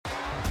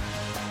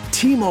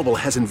T-Mobile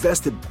has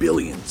invested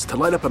billions to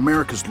light up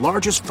America's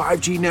largest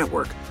 5G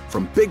network,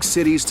 from big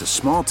cities to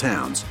small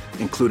towns,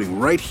 including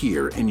right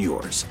here in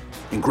yours.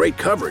 And great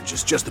coverage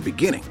is just the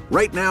beginning.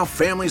 Right now,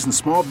 families and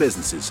small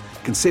businesses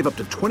can save up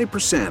to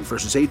 20%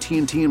 versus AT&T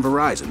and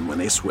Verizon when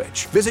they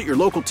switch. Visit your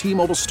local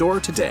T-Mobile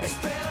store today.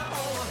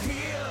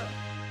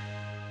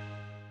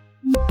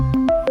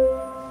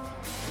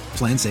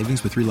 Plan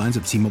savings with 3 lines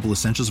of T-Mobile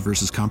Essentials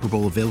versus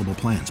comparable available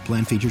plans.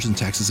 Plan features and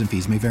taxes and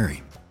fees may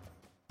vary.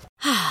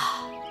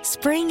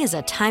 Spring is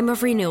a time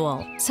of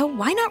renewal, so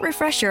why not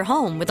refresh your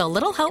home with a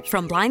little help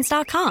from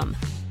Blinds.com?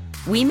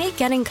 We make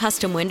getting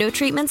custom window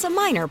treatments a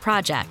minor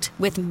project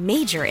with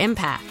major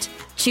impact.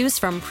 Choose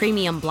from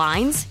premium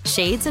blinds,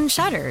 shades, and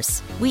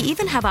shutters. We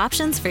even have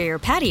options for your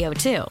patio,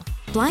 too.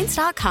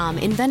 Blinds.com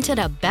invented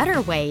a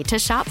better way to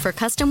shop for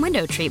custom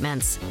window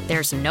treatments.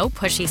 There's no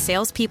pushy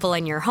salespeople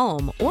in your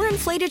home or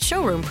inflated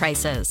showroom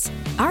prices.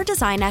 Our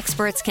design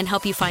experts can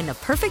help you find the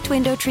perfect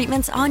window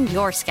treatments on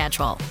your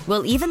schedule.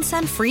 We'll even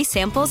send free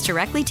samples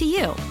directly to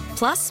you.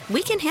 Plus,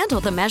 we can handle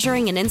the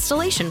measuring and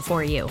installation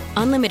for you.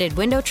 Unlimited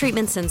window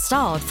treatments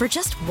installed for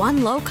just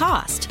one low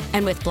cost.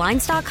 And with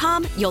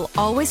Blinds.com, you'll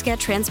always get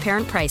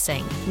transparent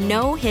pricing.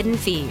 No hidden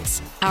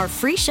fees. Our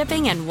free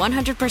shipping and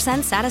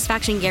 100%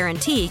 satisfaction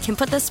guarantee can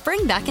put the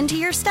spring back into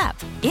your step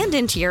and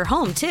into your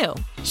home, too.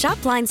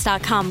 Shop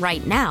Blinds.com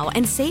right now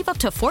and save up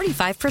to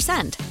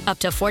 45%. Up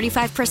to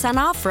 45%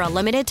 off for a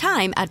limited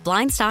time at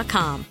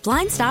Blinds.com.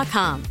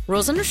 Blinds.com.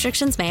 Rules and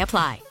restrictions may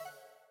apply.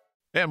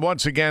 And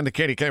once again, the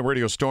KDK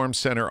Radio Storm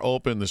Center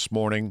open this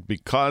morning.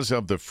 Because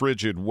of the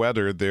frigid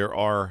weather, there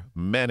are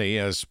many,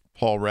 as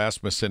Paul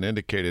Rasmussen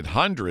indicated,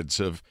 hundreds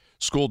of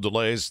school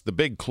delays. The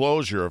big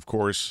closure, of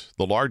course,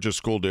 the largest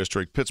school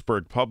district,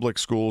 Pittsburgh Public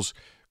Schools,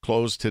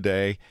 closed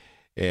today,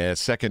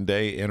 second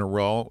day in a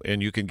row.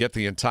 And you can get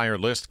the entire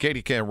list,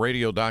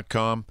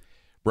 kdkradio.com,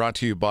 brought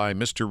to you by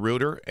Mr.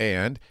 Reuter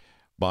and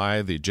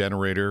by the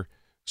Generator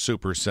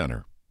Super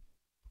Center.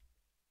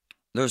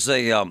 There's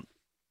a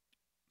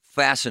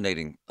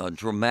fascinating,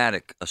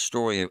 dramatic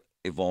story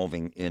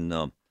evolving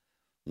in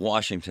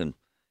Washington,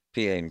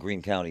 PA, and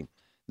Greene County.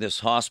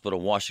 This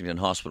hospital, Washington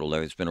Hospital,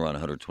 Larry, it's been around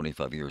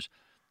 125 years.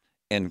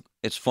 And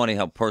it's funny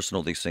how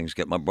personal these things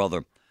get. My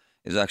brother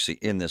is actually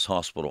in this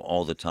hospital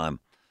all the time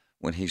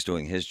when he's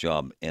doing his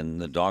job.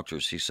 And the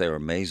doctors, he say, are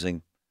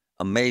amazing,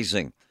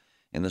 amazing.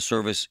 And the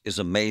service is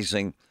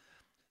amazing.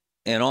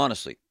 And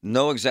honestly,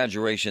 no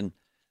exaggeration,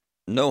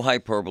 no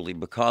hyperbole,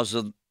 because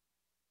of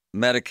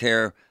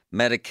Medicare,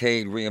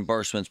 Medicaid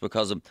reimbursements,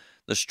 because of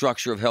the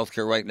structure of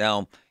healthcare right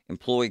now,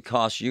 employee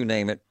costs, you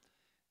name it,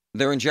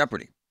 they're in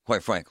jeopardy,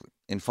 quite frankly,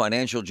 in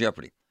financial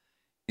jeopardy.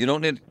 You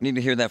don't need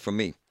to hear that from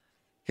me.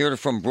 Hear it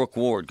from Brooke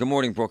Ward. Good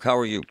morning, Brooke. How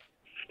are you?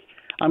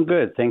 I'm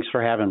good. Thanks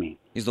for having me.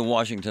 He's the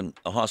Washington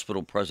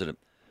Hospital president.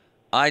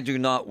 I do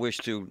not wish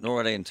to,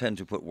 nor do I intend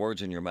to put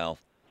words in your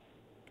mouth,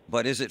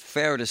 but is it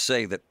fair to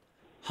say that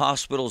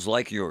hospitals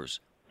like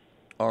yours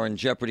are in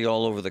jeopardy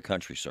all over the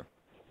country, sir?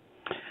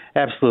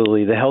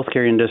 Absolutely. The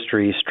healthcare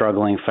industry is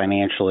struggling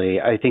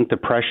financially. I think the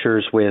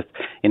pressures with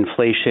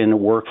inflation,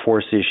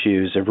 workforce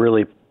issues have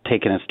really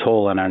taken its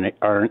toll on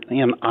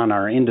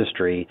our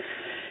industry.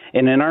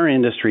 And in our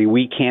industry,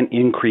 we can't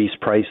increase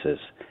prices.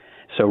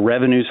 So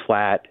revenue's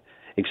flat,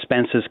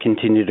 expenses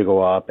continue to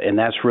go up, and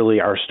that's really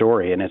our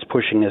story, and it's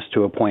pushing us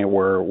to a point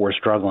where we're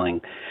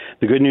struggling.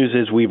 The good news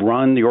is we've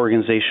run the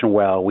organization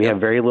well. We have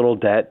very little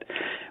debt.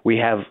 We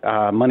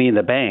have money in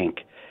the bank.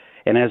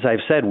 And as I've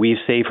said, we've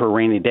saved for a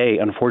rainy day.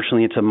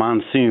 Unfortunately, it's a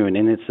monsoon,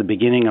 and it's the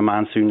beginning of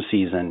monsoon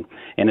season,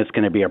 and it's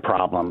going to be a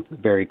problem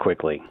very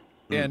quickly.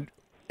 And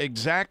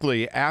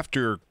exactly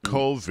after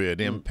COVID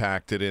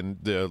impacted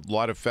and a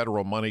lot of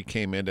federal money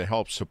came in to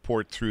help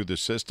support through the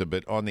system,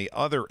 but on the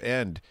other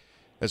end,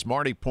 as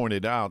Marty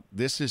pointed out,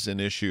 this is an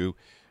issue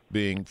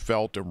being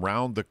felt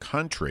around the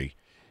country,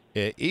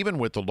 even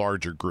with the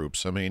larger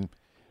groups. I mean,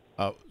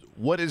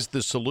 what is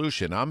the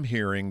solution? I'm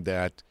hearing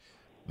that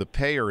the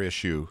payer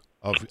issue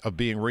of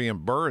being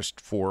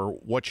reimbursed for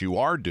what you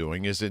are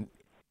doing isn't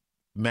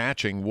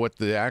matching what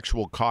the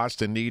actual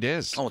cost and need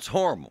is. Oh, it's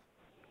horrible.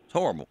 It's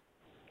horrible.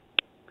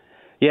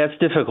 Yeah, it's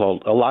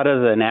difficult. A lot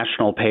of the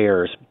national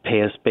payers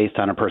pay us based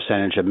on a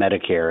percentage of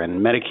Medicare, and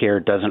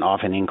Medicare doesn't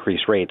often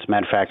increase rates.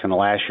 Matter of fact, in the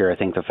last year, I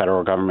think the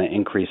federal government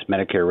increased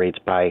Medicare rates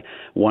by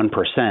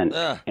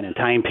 1% in a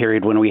time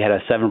period when we had a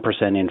 7%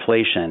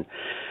 inflation.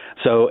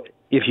 So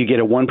if you get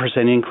a 1%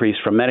 increase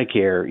from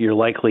Medicare, you're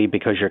likely,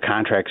 because your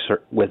contracts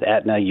with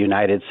Aetna,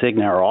 United,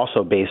 Cigna are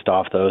also based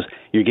off those,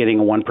 you're getting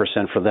a 1%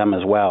 for them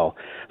as well.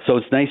 So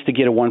it's nice to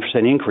get a 1%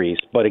 increase.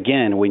 But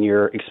again, when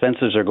your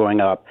expenses are going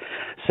up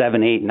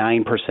 7, 8,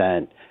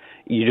 9%,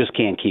 you just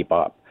can't keep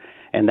up.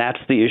 And that's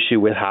the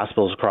issue with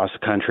hospitals across the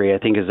country. I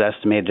think it's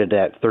estimated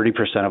that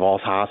 30% of all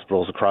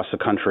hospitals across the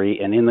country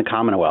and in the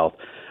Commonwealth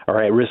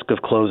are at risk of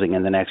closing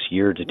in the next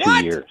year to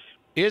 2 years.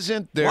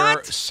 Isn't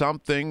there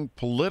something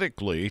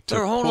politically to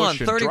push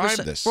and drive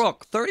this?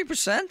 Brooke,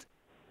 30%?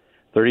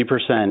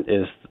 30%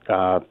 is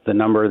the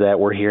number that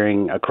we're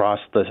hearing across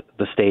the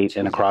state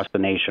and across the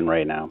nation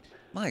right now.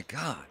 My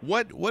God.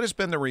 What has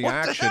been the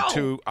reaction hell?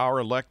 to our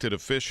elected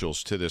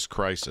officials to this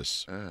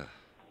crisis?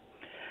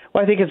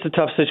 Well, I think it's a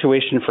tough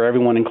situation for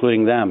everyone,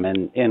 including them.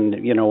 And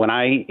when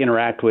I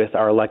interact with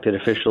our elected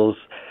officials,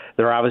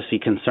 they're obviously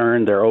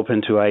concerned. They're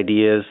open to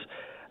ideas.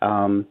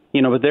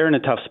 But they're in a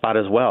tough spot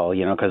as well,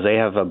 because they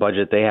have a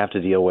budget they have to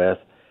deal with.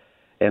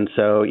 And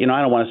so, I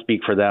don't want to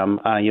speak for them.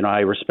 I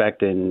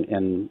respect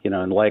and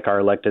like our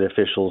elected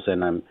officials,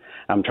 and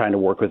I'm trying to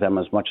work with them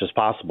as much as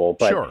possible.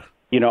 But, Sure.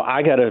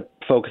 I got to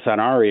focus on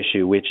our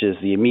issue, which is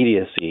the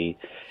immediacy.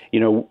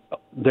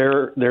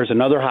 There's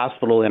another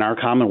hospital in our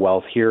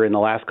Commonwealth here in the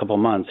last couple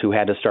of months who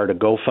had to start a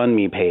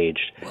GoFundMe page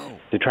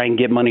to try and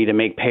get money to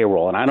make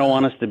payroll. And I don't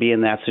want us to be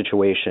in that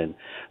situation.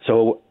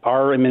 So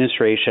our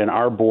administration,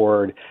 our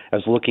board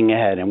is looking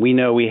ahead, and we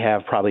know we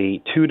have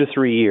probably 2 to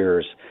 3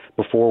 years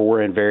before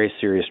we're in very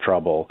serious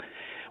trouble,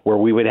 where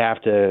we would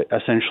have to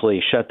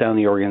essentially shut down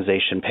the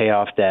organization, pay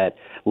off debt,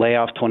 lay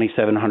off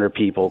 2,700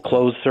 people,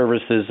 close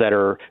services that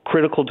are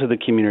critical to the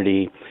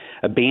community,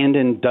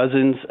 abandon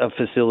dozens of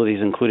facilities,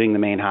 including the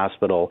main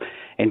hospital,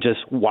 and just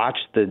watch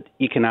the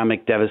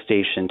economic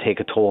devastation take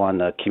a toll on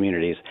the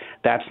communities.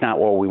 That's not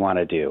what we want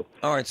to do.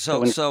 All right,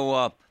 so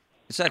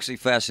it's actually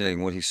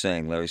fascinating what he's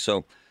saying, Larry.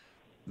 So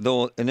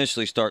they'll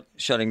initially start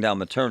shutting down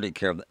maternity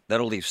care.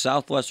 That'll leave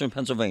southwestern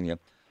Pennsylvania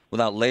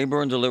without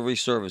labor and delivery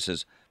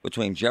services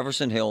between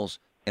Jefferson Hills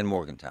and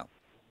Morgantown.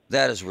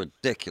 That is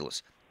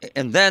ridiculous.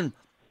 And then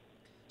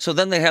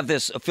they have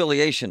this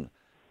affiliation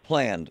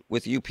planned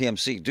with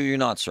UPMC. Do you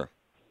not, sir?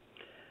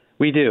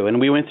 We do,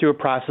 and we went through a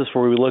process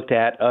where we looked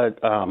at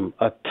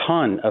a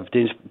ton of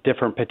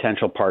different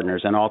potential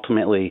partners, and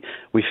ultimately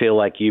we feel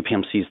like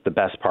UPMC is the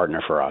best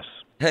partner for us.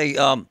 Hey,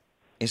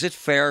 is it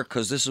fair,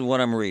 because this is what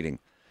I'm reading,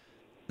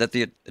 that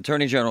the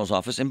Attorney General's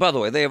office, and by the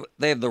way,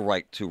 they have the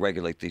right to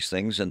regulate these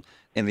things and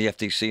the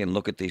FTC and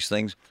look at these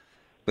things,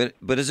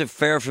 but is it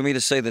fair for me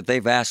to say that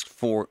they've asked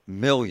for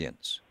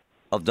millions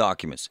of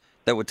documents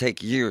that would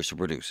take years to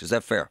produce? Is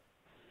that fair?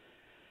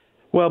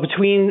 Well,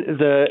 between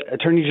the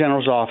Attorney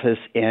General's office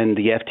and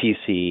the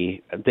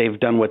FTC, they've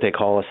done what they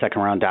call a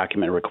second-round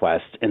document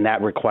request, and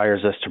that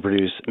requires us to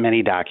produce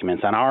many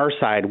documents. On our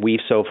side,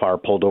 we've so far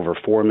pulled over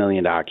 4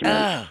 million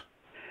documents.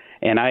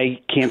 And I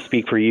can't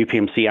speak for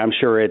UPMC. I'm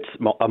sure it's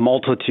a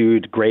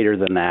multitude greater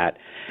than that.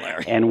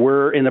 Larry. And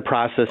we're in the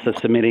process of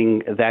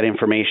submitting that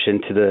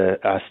information to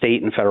the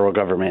state and federal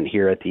government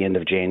here at the end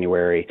of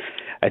January.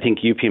 I think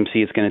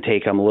UPMC is going to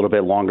take them a little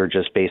bit longer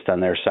just based on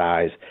their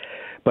size.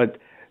 But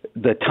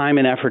the time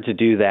and effort to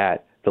do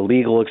that, the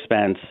legal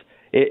expense,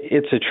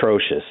 it's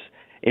atrocious.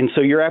 And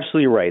so you're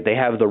absolutely right. They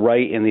have the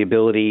right and the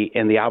ability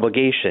and the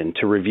obligation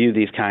to review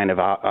these kind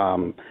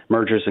of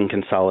mergers and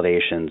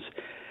consolidations.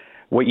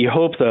 What you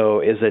hope, though,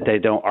 is that they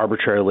don't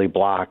arbitrarily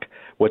block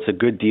what's a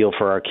good deal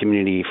for our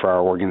community, for our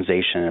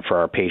organization, and for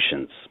our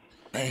patients.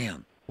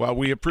 Man. Well,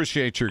 we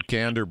appreciate your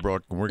candor,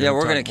 Brooke. We're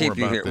going to keep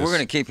you here. We're going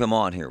to keep him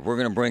on here. We're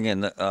going to bring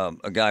in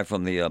a guy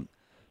from the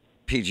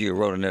PG who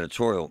wrote an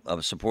editorial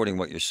supporting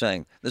what you're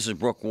saying. This is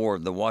Brooke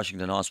Ward, the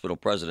Washington Hospital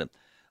president.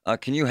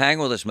 Can you hang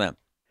with us, man?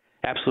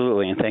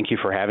 Absolutely, and thank you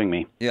for having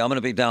me. Yeah, I'm going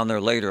to be down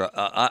there later.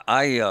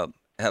 I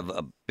have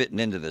bitten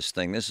into this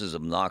thing. This is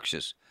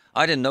obnoxious.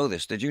 I didn't know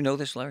this. Did you know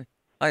this, Larry?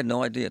 I had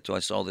no idea until I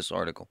saw this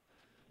article.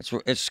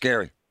 It's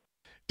scary.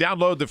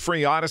 Download the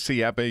free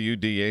Odyssey app,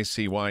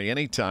 AUDACY,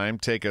 anytime.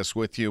 Take us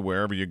with you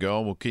wherever you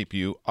go. We'll keep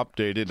you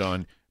updated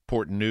on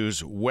important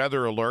news,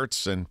 weather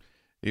alerts, and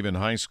even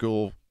high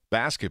school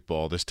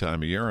basketball this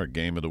time of year, a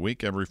game of the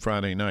week every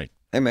Friday night.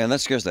 Hey, man, that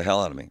scares the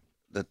hell out of me.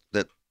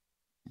 That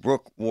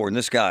Brooke Ward,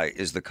 this guy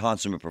is the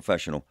consummate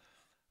professional,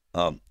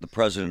 the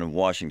president of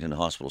Washington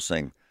Hospital,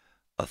 saying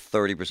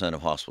 30%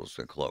 of hospitals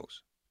could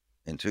close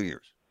in 2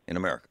 years in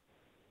America.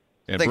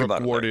 And Think Brooke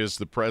about it, Ward Larry. is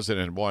the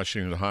president of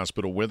Washington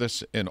Hospital with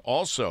us, and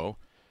also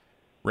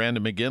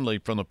Brandon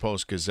McGinley from the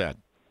Post-Gazette.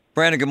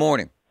 Brandon, good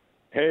morning.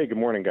 Hey, good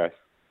morning, guys.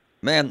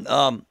 Man,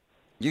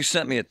 you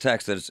sent me a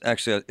text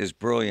that is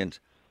brilliant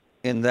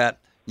in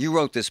that you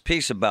wrote this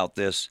piece about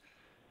this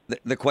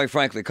that quite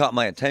frankly caught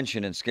my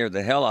attention and scared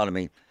the hell out of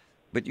me.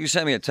 But you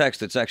sent me a text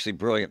that's actually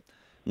brilliant.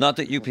 Not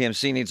that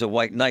UPMC needs a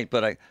white knight,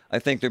 but I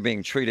think they're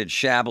being treated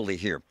shabbily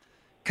here.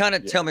 Kind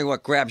of tell me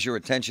what grabs your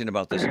attention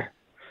about this.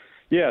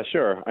 Yeah,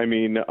 sure. I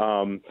mean,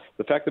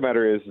 the fact of the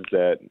matter is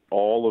that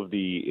all of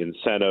the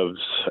incentives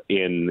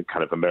in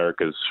kind of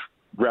America's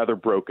rather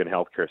broken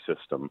healthcare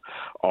system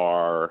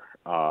are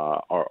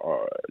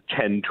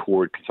tend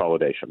toward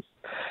consolidation,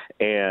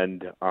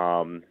 and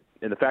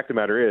the fact of the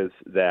matter is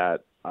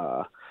that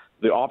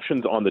the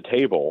options on the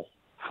table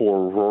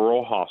for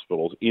rural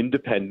hospitals,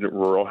 independent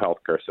rural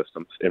healthcare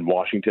systems in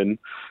Washington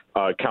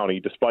County,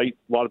 despite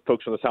a lot of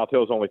folks from the South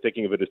Hills only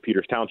thinking of it as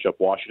Peters Township,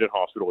 Washington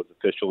Hospital is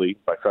officially,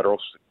 by federal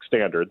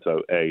standards,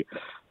 a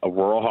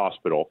rural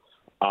hospital.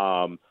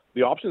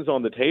 The options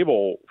on the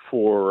table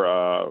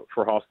for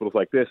hospitals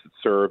like this that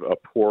serve a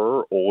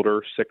poorer,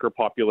 older, sicker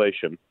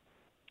population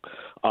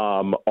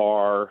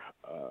are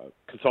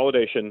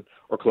consolidation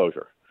or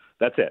closure.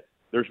 That's it.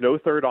 There's no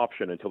third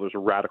option until there's a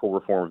radical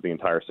reform of the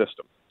entire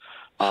system.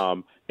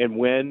 And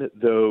when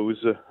those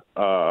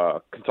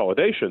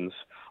consolidations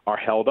are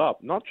held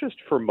up, not just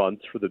for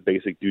months for the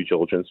basic due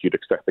diligence you'd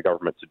expect the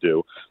government to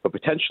do, but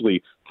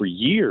potentially for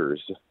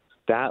years,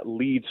 that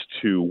leads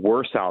to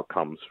worse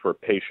outcomes for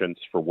patients,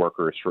 for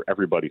workers, for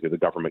everybody who the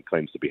government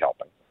claims to be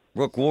helping.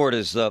 Brooke Ward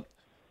is the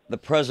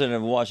president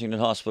of Washington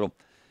Hospital.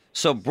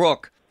 So,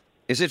 Brooke,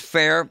 is it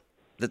fair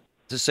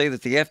to say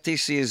that the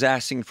FTC is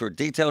asking for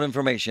detailed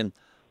information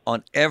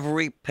on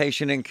every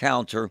patient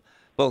encounter,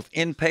 both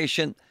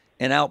inpatient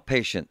and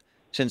outpatient,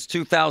 since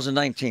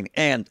 2019,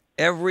 and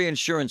every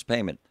insurance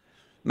payment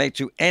made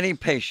to any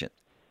patient,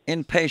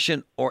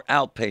 inpatient or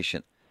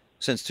outpatient,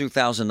 since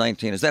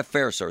 2019? Is that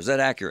fair, sir? Is that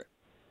accurate?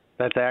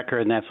 That's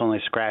accurate, and that's only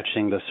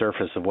scratching the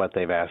surface of what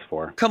they've asked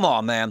for. Come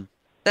on, man.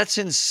 That's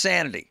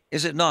insanity,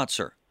 is it not,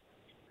 sir?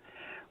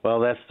 Well,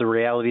 that's the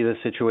reality of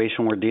the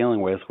situation we're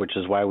dealing with, which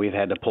is why we've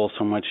had to pull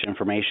so much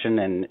information,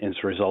 and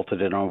it's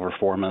resulted in over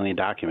 4 million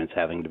documents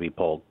having to be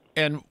pulled.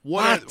 And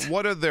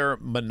what are their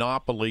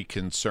monopoly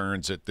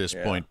concerns at this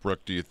point,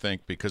 Brooke, do you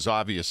think? Because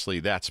obviously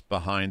that's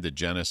behind the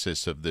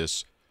genesis of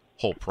this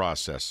whole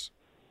process.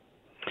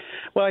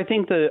 Well, I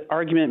think the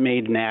argument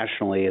made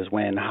nationally is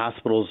when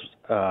hospitals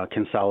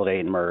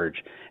consolidate and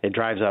merge, it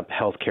drives up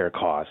healthcare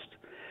costs.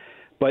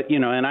 But,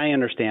 and I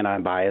understand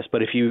I'm biased,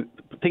 but if you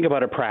think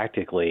about it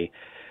practically,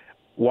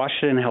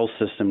 Washington Health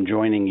System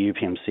joining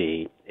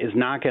UPMC is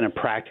not going to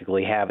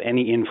practically have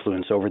any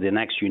influence over the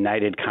next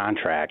United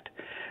contract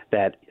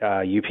that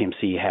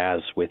UPMC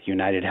has with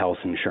United Health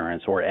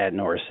Insurance or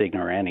Aetna or Cigna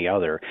or any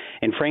other.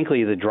 And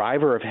frankly, the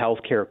driver of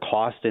healthcare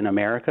cost in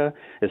America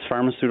is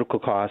pharmaceutical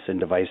costs and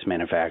device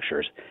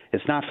manufacturers.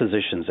 It's not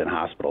physicians and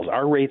hospitals.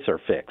 Our rates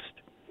are fixed.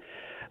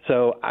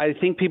 So I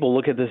think people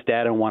look at this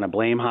data and want to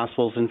blame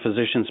hospitals and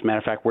physicians. Matter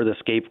of fact, we're the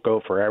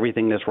scapegoat for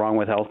everything that's wrong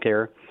with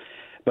healthcare,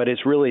 but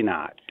it's really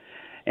not.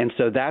 And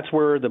so that's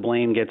where the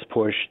blame gets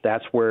pushed.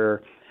 That's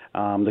where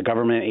the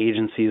government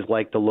agencies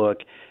like to look.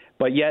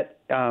 But yet,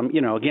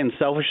 again,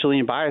 selfishly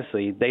and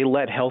biasedly, they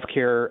let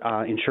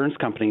healthcare insurance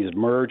companies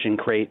merge and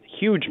create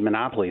huge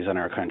monopolies in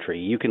our country.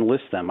 You can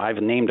list them. I've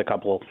named a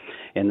couple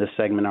in this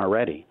segment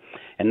already.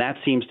 And that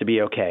seems to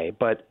be okay.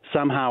 But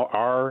somehow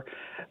our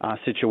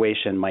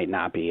situation might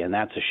not be, and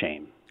that's a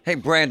shame. Hey,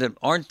 Brandon,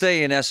 aren't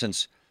they, in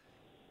essence,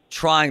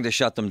 trying to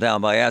shut them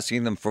down by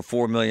asking them for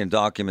 4 million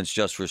documents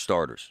just for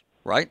starters?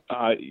 Right?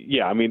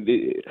 Yeah, I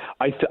mean,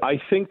 I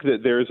think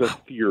that there's a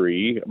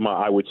theory.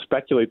 I would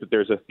speculate that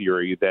there's a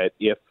theory that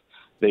if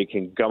they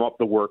can gum up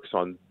the works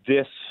on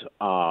this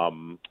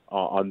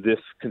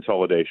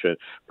consolidation,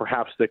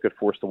 perhaps they could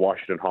force the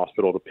Washington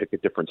Hospital to pick a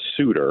different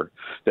suitor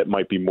that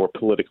might be more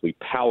politically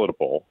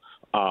palatable.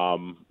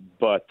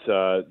 But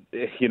the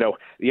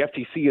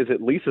FTC is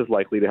at least as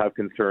likely to have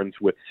concerns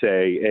with,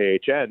 say,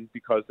 AHN,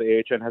 because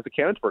the AHN has the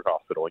Canonsburg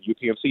Hospital, and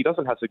UPMC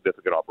doesn't have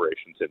significant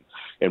operations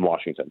in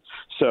Washington.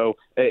 So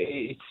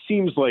it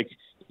seems like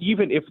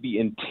even if the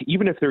intent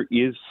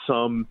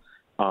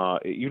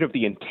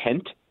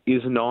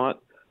is not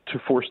to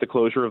force the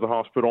closure of the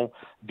hospital,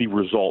 the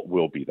result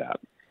will be that.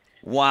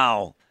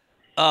 Wow.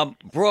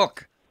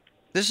 Brooke,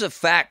 this is a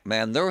fact,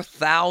 man. There are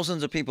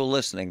thousands of people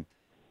listening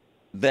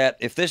that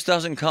if this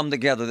doesn't come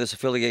together, this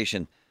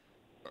affiliation,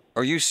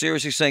 are you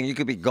seriously saying you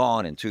could be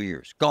gone in 2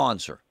 years? Gone,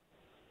 sir.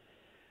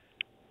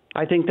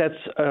 I think that's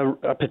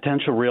a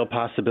potential real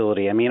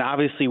possibility. I mean,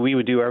 obviously, we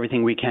would do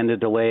everything we can to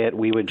delay it.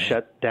 We would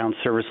shut down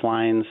service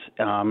lines,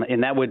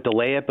 and that would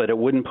delay it, but it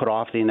wouldn't put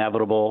off the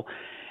inevitable.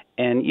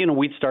 And,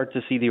 we'd start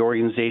to see the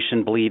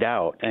organization bleed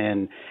out.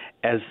 And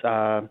as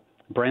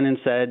Brennan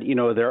said,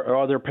 there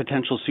are other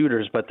potential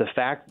suitors, but the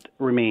fact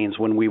remains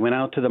when we went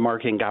out to the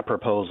market and got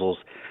proposals,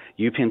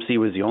 UPMC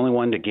was the only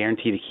one to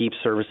guarantee to keep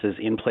services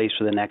in place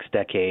for the next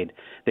decade.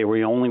 They were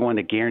the only one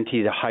to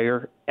guarantee to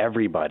hire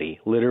everybody,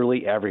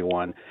 literally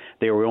everyone.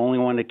 They were the only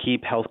one to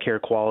keep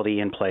healthcare quality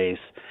in place.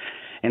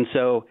 And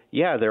so,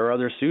 yeah, there are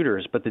other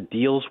suitors, but the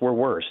deals were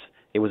worse.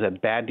 It was a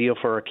bad deal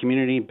for our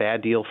community,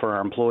 bad deal for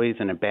our employees,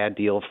 and a bad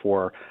deal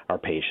for our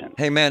patients.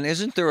 Hey, man,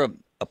 isn't there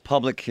a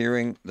public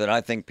hearing that I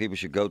think people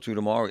should go to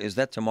tomorrow? Is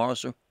that tomorrow,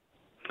 sir?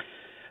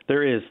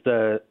 There is.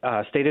 The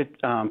state of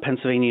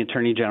Pennsylvania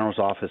Attorney General's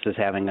office is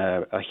having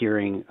a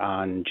hearing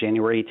on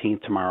January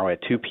 18th tomorrow at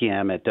 2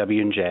 p.m. at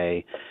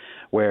W&J,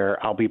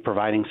 where I'll be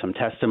providing some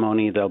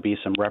testimony. There'll be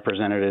some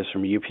representatives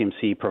from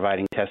UPMC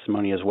providing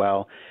testimony as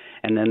well.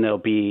 And then there'll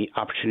be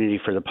opportunity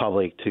for the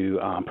public to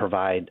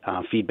provide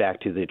feedback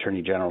to the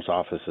Attorney General's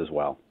office as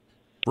well.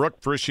 Brooke,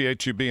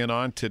 appreciate you being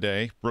on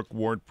today. Brooke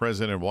Ward,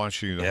 president of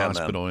Washington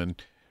Hospital, man.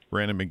 And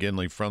Brandon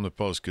McGinley from the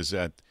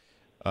Post-Gazette.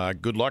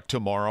 Good luck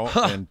tomorrow,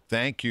 and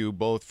thank you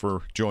both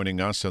for joining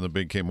us on the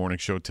Big K Morning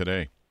Show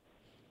today.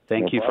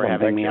 Thank you for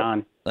having me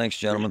on. Thanks,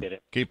 gentlemen.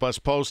 Keep us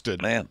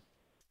posted. Man.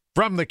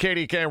 From the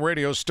KDK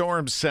Radio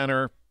Storm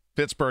Center,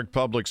 Pittsburgh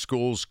Public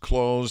Schools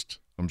closed.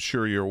 I'm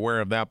sure you're aware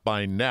of that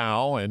by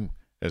now, and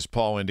as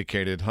Paul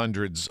indicated,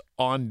 hundreds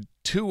on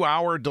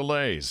 2-hour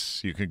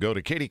delays. You can go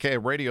to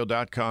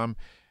kdkradio.com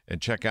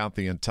and check out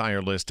the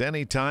entire list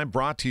anytime.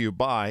 Brought to you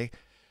by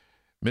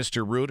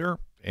Mr. Reuter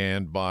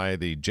and by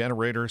the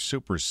Generator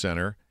Super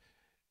Center.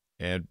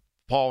 And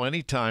Paul,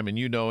 anytime, and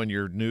in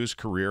your news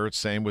career, it's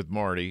same with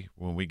Marty,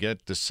 when we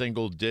get to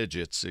single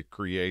digits, it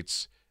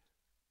creates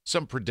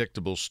some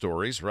predictable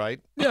stories, right?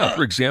 Yeah,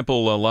 for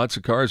example, lots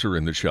of cars are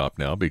in the shop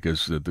now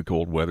because the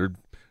cold weather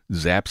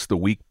zaps the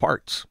weak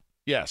parts.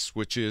 Yes,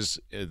 which is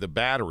the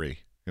battery.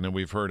 And then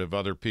we've heard of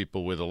other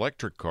people with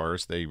electric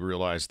cars. They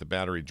realize the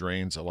battery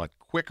drains a lot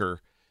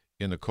quicker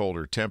in the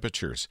colder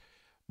temperatures.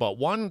 But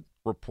one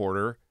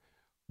reporter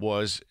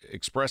was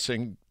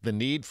expressing the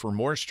need for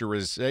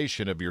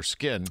moisturization of your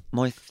skin.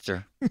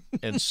 Moisture.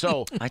 And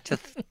so I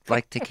just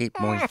like to keep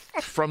moist.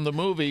 from the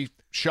movie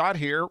shot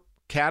here,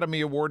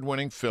 Academy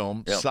Award-winning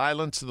film, Yep.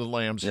 Silence of the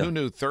Lambs, Yep. who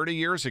knew 30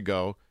 years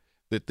ago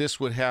that this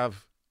would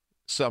have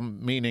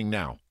some meaning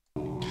now?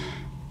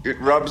 It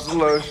rubs the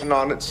lotion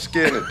on its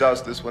skin. It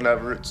does this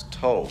whenever it's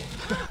told.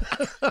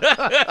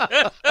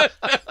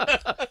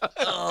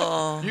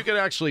 You could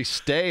actually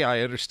stay,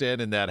 I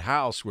understand, in that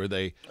house where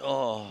they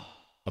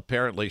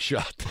apparently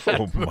shot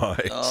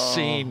that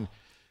scene.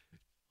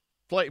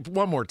 Play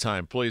one more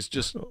time, please.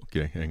 Just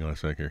Okay, hang on a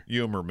sec here.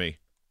 humor me.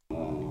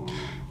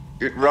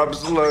 It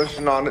rubs the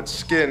lotion on its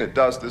skin. It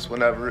does this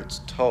whenever it's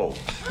told.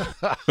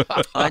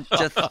 I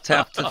just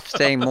have to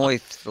stay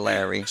moist,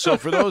 Larry. So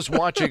for those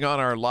watching on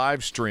our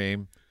live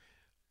stream,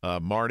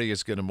 Marty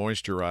is going to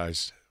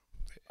moisturize.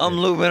 I'm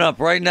lubing up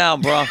right now,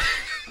 bro.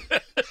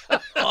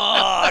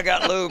 I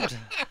got lubed.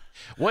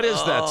 What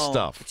is that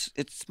stuff?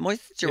 It's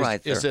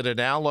moisturizer. Is it an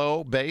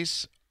aloe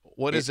base?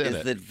 What is in it?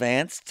 It's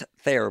advanced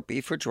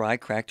therapy for dry,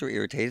 cracked, or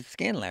irritated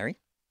skin, Larry.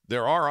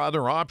 There are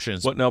other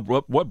options. What now?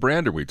 What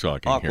brand are we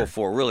talking here?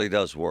 Aquaphor really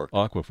does work.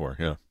 Aquaphor,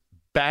 yeah.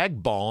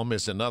 Bag balm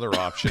is another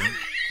option.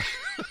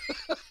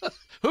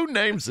 Who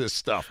names this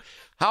stuff?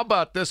 How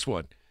about this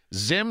one?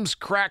 Zim's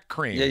crack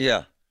cream.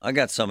 Yeah. I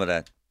got some of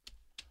that.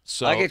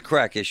 So I get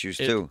crack issues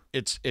too.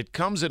 It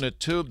comes in a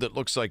tube that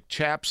looks like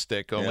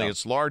chapstick, only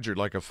it's larger,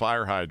 like a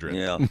fire hydrant.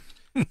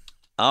 Yeah.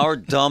 Our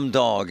dumb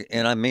dog,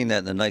 and I mean that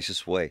in the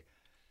nicest way,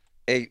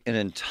 ate an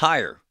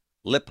entire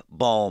lip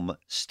balm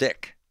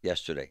stick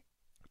yesterday.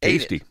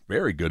 Ate Tasty. it.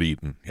 Very good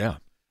eating, yeah.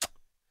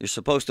 You're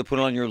supposed to put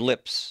it on your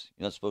lips.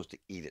 You're not supposed to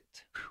eat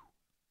it.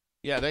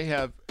 Yeah, they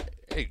have.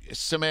 Hey,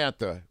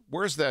 Samantha,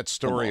 where's that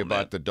story Come on,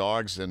 about man. the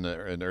dogs and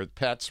their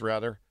pets,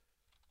 rather?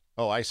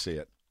 Oh, I see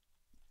it.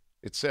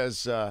 It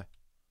says,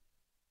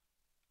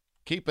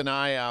 keep an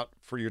eye out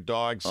for your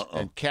dogs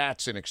and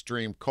cats in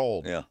extreme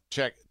cold. Yeah.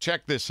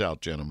 Check this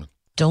out, gentlemen.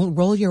 Don't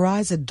roll your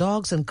eyes at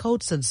dogs and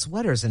coats and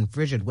sweaters in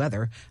frigid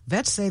weather.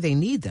 Vets say they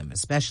need them,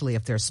 especially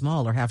if they're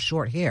small or have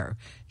short hair.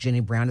 Jenny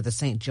Brown of the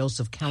St.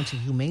 Joseph County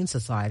Humane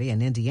Society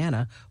in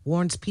Indiana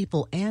warns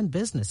people and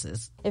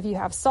businesses. If you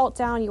have salt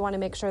down, you want to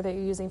make sure that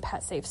you're using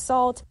pet-safe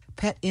salt.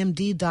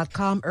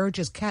 PetMD.com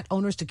urges cat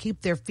owners to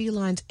keep their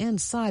felines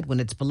inside when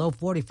it's below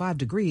 45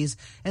 degrees,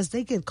 as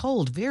they get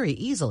cold very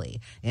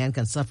easily and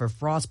can suffer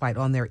frostbite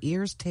on their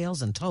ears,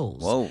 tails, and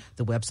toes. Whoa.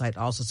 The website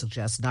also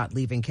suggests not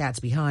leaving cats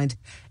behind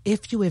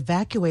if you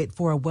evacuate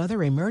for a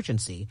weather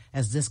emergency,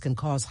 as this can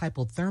cause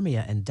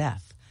hypothermia and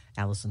death.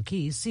 Allison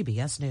Keys,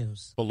 CBS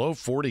News. Below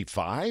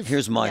 45?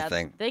 Here's my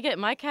thing.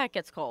 My cat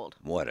gets cold.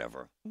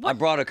 Whatever. I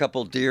brought a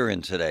couple deer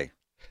in today.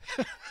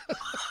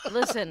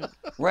 Listen.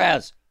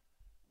 Raz,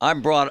 I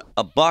brought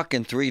a buck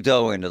and 3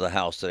 doe into the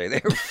house today.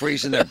 They were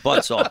freezing their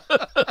butts off.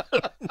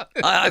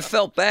 I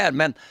felt bad,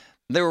 man.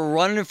 They were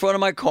running in front of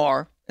my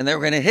car, and they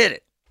were going to hit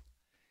it.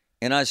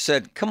 And I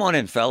said, come on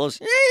in, fellas.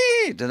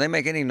 Did they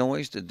make any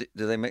noise? Did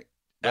they make...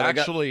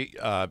 Actually...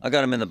 I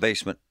got them in the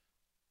basement.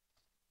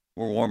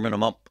 We're warming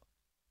them up.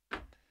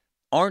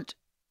 Aren't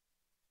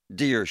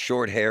deer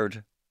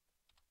short-haired?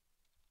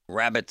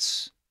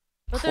 Rabbits?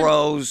 But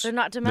Crows? They're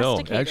not No,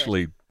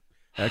 domesticated.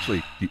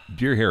 actually,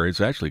 deer hair is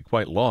actually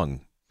quite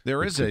long.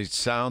 There is a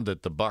sound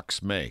that the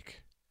bucks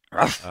make.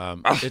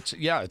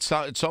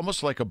 It's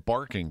almost like a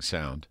barking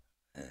sound.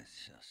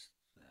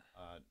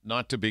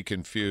 Not to be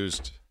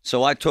confused.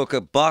 So I took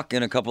a buck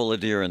and a couple of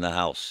deer in the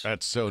house.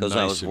 That's so nice. Because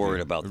I was of worried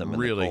you. about them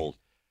Really in the cold.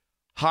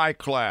 High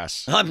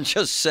class. I'm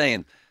just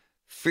saying,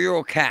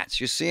 feral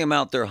cats. You see them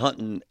out there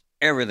hunting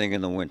everything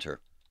in the winter.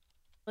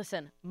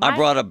 Listen. I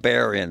brought a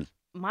bear in.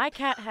 My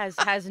cat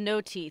has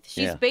no teeth.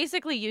 She's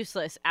basically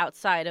useless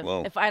outside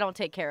of if I don't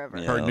take care of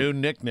her. Her new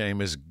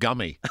nickname is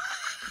Gummy.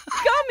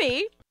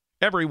 Gummy?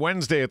 Every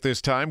Wednesday at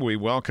this time, we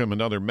welcome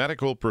another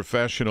medical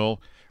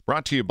professional.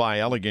 Brought to you by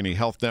Allegheny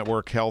Health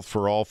Network, Health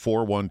for All,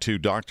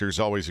 412 Doctors,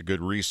 always a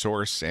good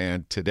resource.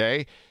 And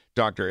today,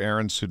 Dr.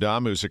 Aaron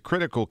Sudam, who's a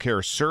critical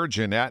care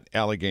surgeon at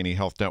Allegheny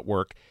Health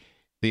Network.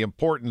 The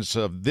importance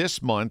of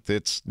this month,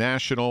 it's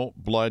National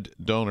Blood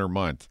Donor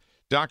Month.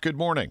 Doc, good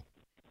morning.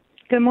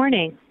 Good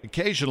morning.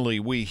 Occasionally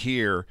we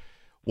hear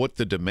what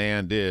the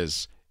demand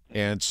is,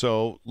 and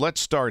so let's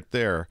start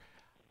there.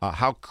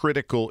 How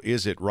critical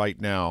is it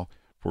right now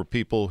for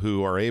people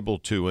who are able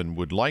to and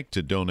would like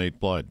to donate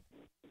blood?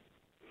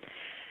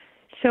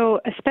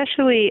 So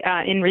especially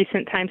in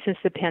recent times since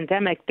the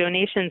pandemic,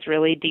 donations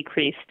really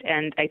decreased,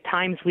 and at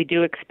times we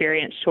do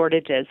experience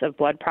shortages of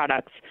blood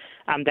products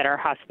that our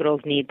hospitals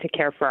need to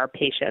care for our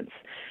patients.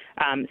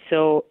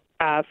 So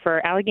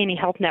for Allegheny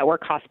Health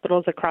Network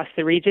hospitals across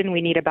the region,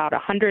 we need about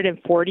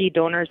 140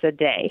 donors a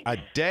day. A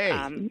day?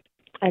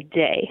 A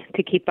day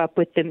to keep up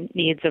with the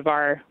needs of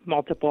our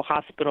multiple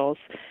hospitals.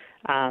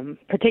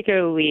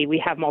 Particularly,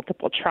 we have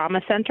multiple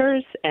trauma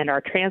centers and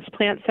our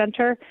transplant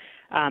center,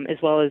 as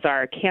well as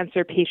our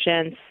cancer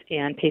patients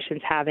and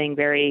patients having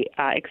very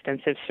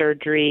extensive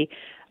surgery.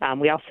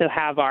 We also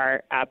have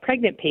our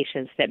pregnant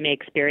patients that may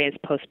experience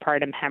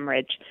postpartum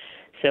hemorrhage.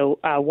 So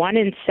 1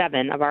 in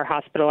 7 of our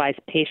hospitalized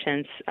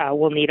patients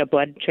will need a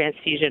blood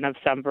transfusion of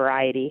some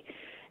variety.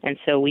 And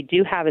so we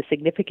do have a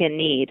significant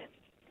need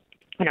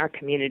in our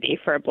community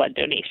for a blood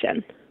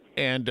donation.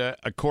 And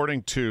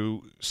according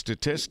to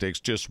statistics,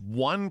 just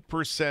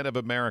 1% of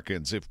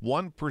Americans, if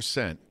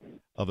 1%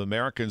 of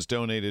Americans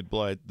donated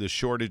blood, the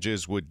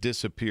shortages would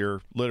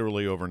disappear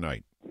literally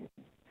overnight.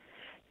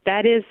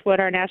 That is what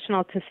our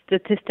national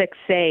statistics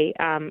say.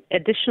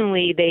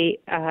 Additionally, they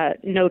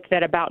note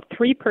that about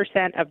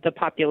 3% of the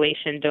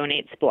population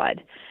donates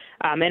blood.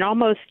 And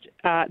almost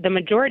the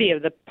majority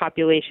of the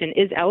population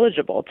is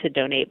eligible to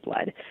donate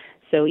blood.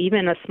 So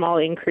even a small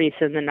increase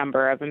in the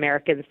number of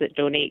Americans that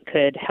donate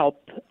could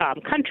help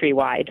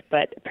countrywide,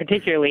 but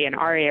particularly in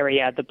our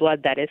area, the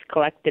blood that is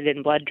collected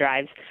in blood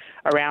drives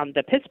around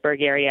the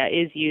Pittsburgh area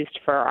is used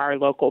for our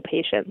local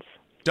patients.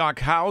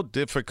 Doc, how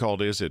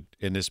difficult is it,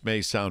 and this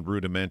may sound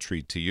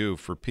rudimentary to you,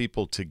 for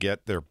people to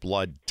get their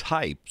blood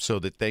type so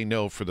that they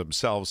know for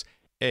themselves,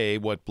 A,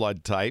 what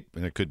blood type,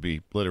 and it could be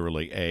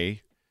literally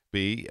A,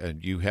 B,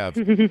 and you have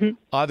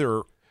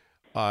other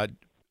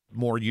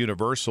more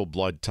universal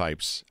blood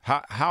types.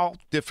 How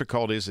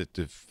difficult is it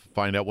to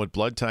find out what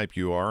blood type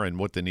you are and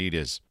what the need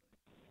is?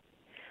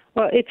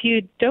 Well, if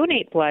you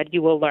donate blood,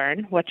 you will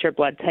learn what your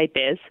blood type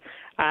is.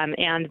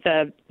 And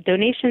the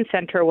donation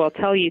center will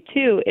tell you,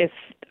 too, if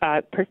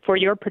for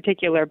your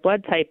particular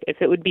blood type, if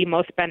it would be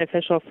most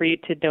beneficial for you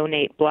to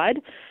donate blood.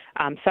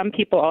 Some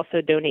people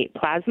also donate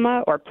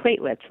plasma or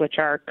platelets, which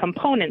are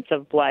components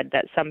of blood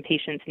that some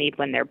patients need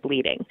when they're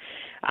bleeding.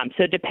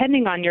 So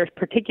depending on your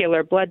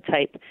particular blood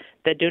type,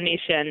 the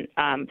donation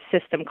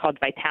system called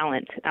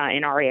Vitalant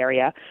in our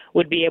area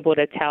would be able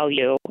to tell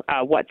you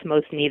what's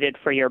most needed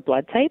for your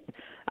blood type.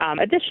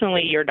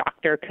 Additionally, your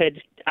doctor could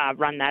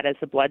run that as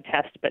a blood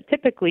test, but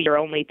typically you're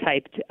only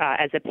typed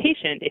as a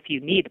patient if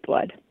you need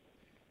blood.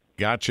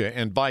 Gotcha.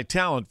 And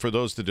Vitalant, for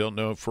those that don't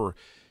know, for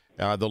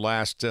the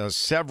last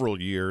several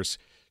years,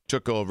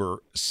 took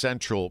over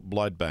Central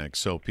Blood Bank,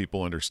 so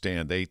people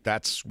understand.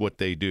 That's what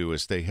they do,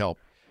 is they help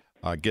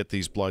get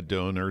these blood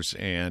donors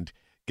and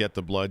get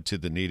the blood to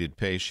the needed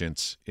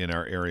patients in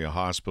our area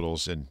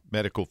hospitals and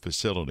medical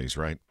facilities,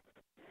 right?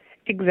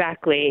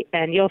 Exactly.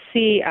 And you'll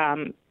see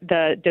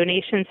the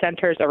donation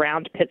centers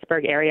around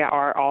Pittsburgh area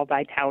are all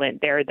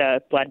Vitalant. They're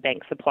the blood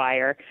bank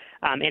supplier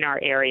in our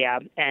area.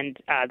 And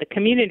the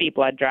community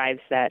blood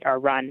drives that are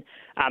run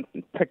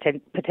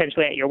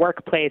potentially at your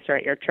workplace or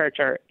at your church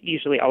are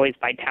usually always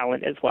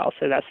Vitalant as well.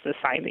 So that's the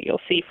sign that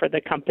you'll see for the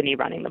company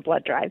running the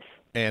blood drives.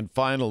 And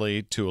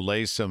finally, to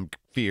allay some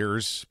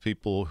fears,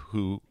 people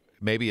who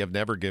maybe have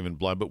never given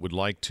blood but would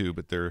like to,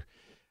 but they're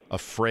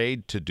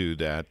afraid to do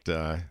that.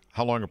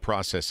 How long a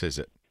process is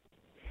it?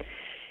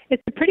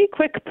 It's a pretty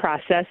quick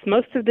process.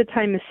 Most of the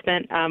time is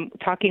spent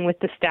talking with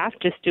the staff,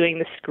 just doing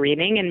the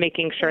screening and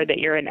making sure that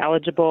you're an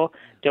eligible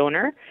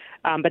donor.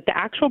 But the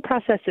actual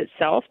process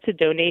itself to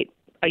donate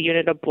a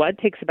unit of blood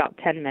takes about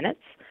 10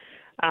 minutes.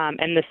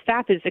 And the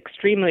staff is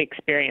extremely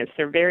experienced.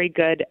 They're very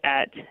good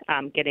at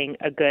getting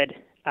a good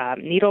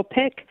needle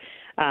pick.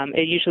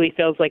 It usually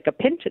feels like a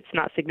pinch. It's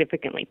not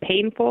significantly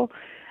painful.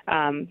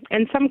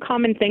 And some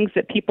common things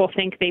that people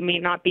think they may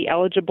not be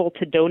eligible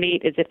to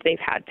donate is if they've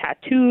had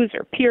tattoos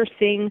or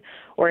piercing,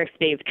 or if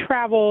they've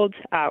traveled,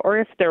 or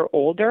if they're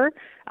older.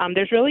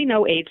 There's really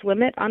no age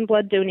limit on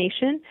blood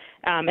donation.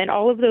 And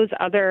all of those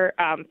other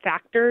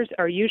factors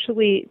are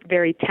usually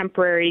very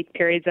temporary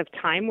periods of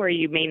time where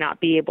you may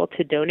not be able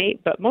to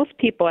donate. But most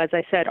people, as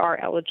I said, are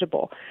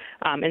eligible.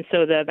 And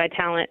so the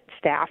Vitalant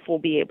staff will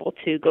be able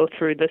to go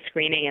through the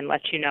screening and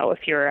let you know if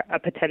you're a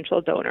potential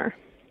donor.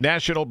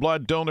 National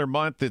Blood Donor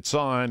Month, it's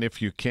on.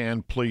 If you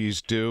can,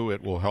 please do.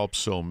 It will help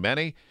so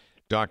many.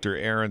 Dr.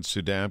 Aaron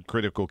Sudam,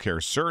 critical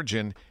care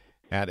surgeon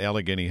at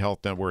Allegheny Health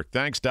Network.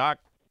 Thanks, Doc.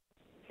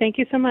 Thank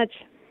you so much.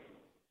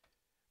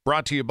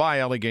 Brought to you by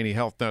Allegheny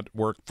Health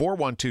Network.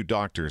 412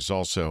 Doctors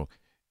also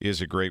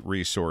is a great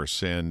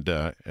resource. And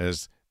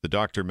as the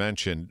doctor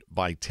mentioned,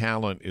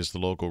 Vitalant is the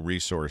local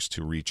resource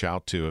to reach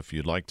out to if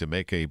you'd like to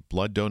make a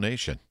blood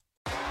donation.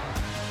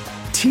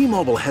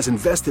 T-Mobile has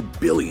invested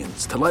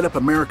billions to light up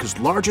America's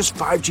largest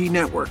 5G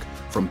network,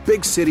 from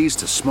big cities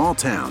to small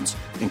towns,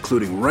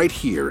 including right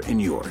here in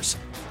yours.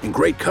 And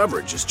great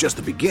coverage is just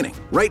the beginning.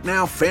 Right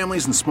now,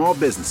 families and small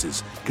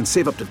businesses can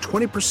save up to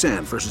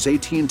 20% versus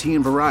AT&T and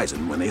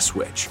Verizon when they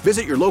switch.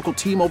 Visit your local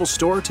T-Mobile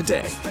store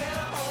today.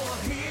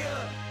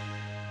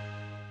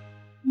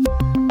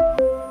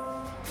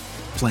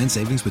 Plan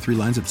savings with 3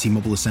 lines of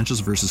T-Mobile Essentials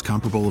versus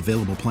comparable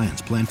available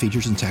plans. Plan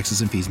features and taxes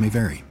and fees may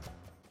vary.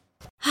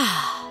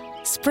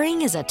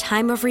 Spring is a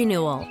time of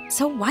renewal,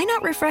 so why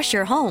not refresh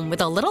your home with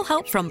a little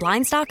help from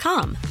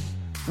Blinds.com?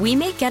 We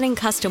make getting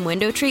custom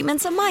window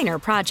treatments a minor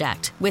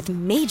project with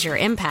major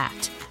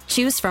impact.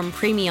 Choose from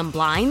premium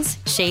blinds,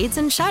 shades,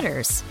 and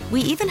shutters. We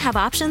even have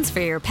options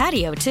for your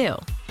patio, too.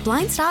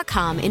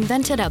 Blinds.com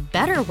invented a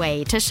better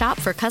way to shop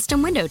for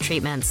custom window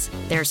treatments.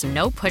 There's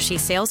no pushy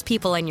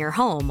salespeople in your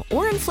home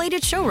or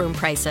inflated showroom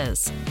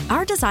prices.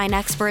 Our design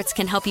experts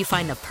can help you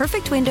find the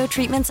perfect window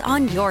treatments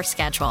on your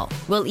schedule.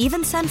 We'll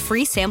even send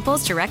free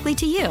samples directly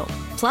to you.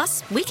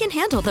 Plus, we can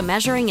handle the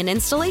measuring and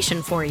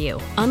installation for you.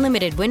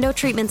 Unlimited window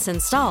treatments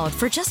installed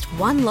for just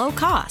one low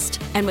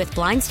cost. And with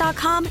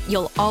Blinds.com,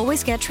 you'll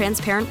always get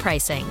transparent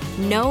pricing.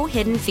 No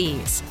hidden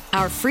fees.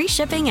 Our free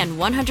shipping and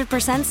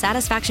 100%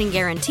 satisfaction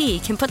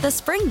guarantee can put the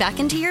spring back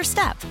into your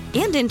step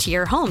and into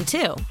your home,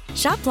 too.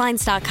 Shop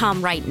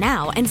Blinds.com right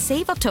now and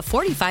save up to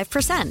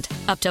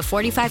 45%. Up to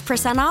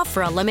 45% off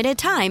for a limited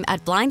time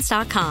at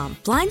Blinds.com.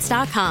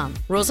 Blinds.com.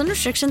 Rules and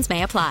restrictions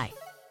may apply.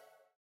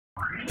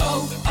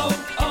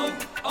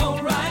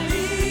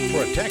 O'Reilly.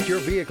 Protect your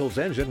vehicle's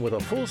engine with a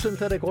full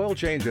synthetic oil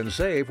change and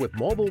save with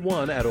Mobil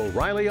 1 at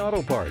O'Reilly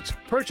Auto Parts.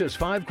 Purchase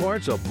 5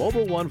 quarts of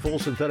Mobil 1 full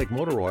synthetic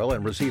motor oil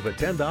and receive a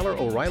 $10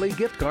 O'Reilly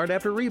gift card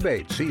after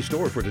rebate. See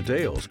store for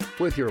details.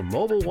 With your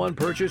Mobil 1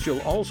 purchase,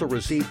 you'll also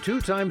receive 2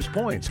 times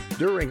points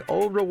during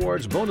O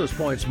Rewards Bonus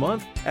Points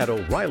Month at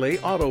O'Reilly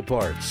Auto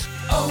Parts.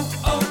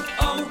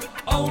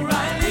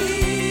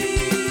 O'Reilly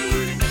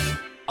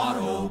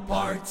Auto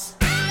Parts.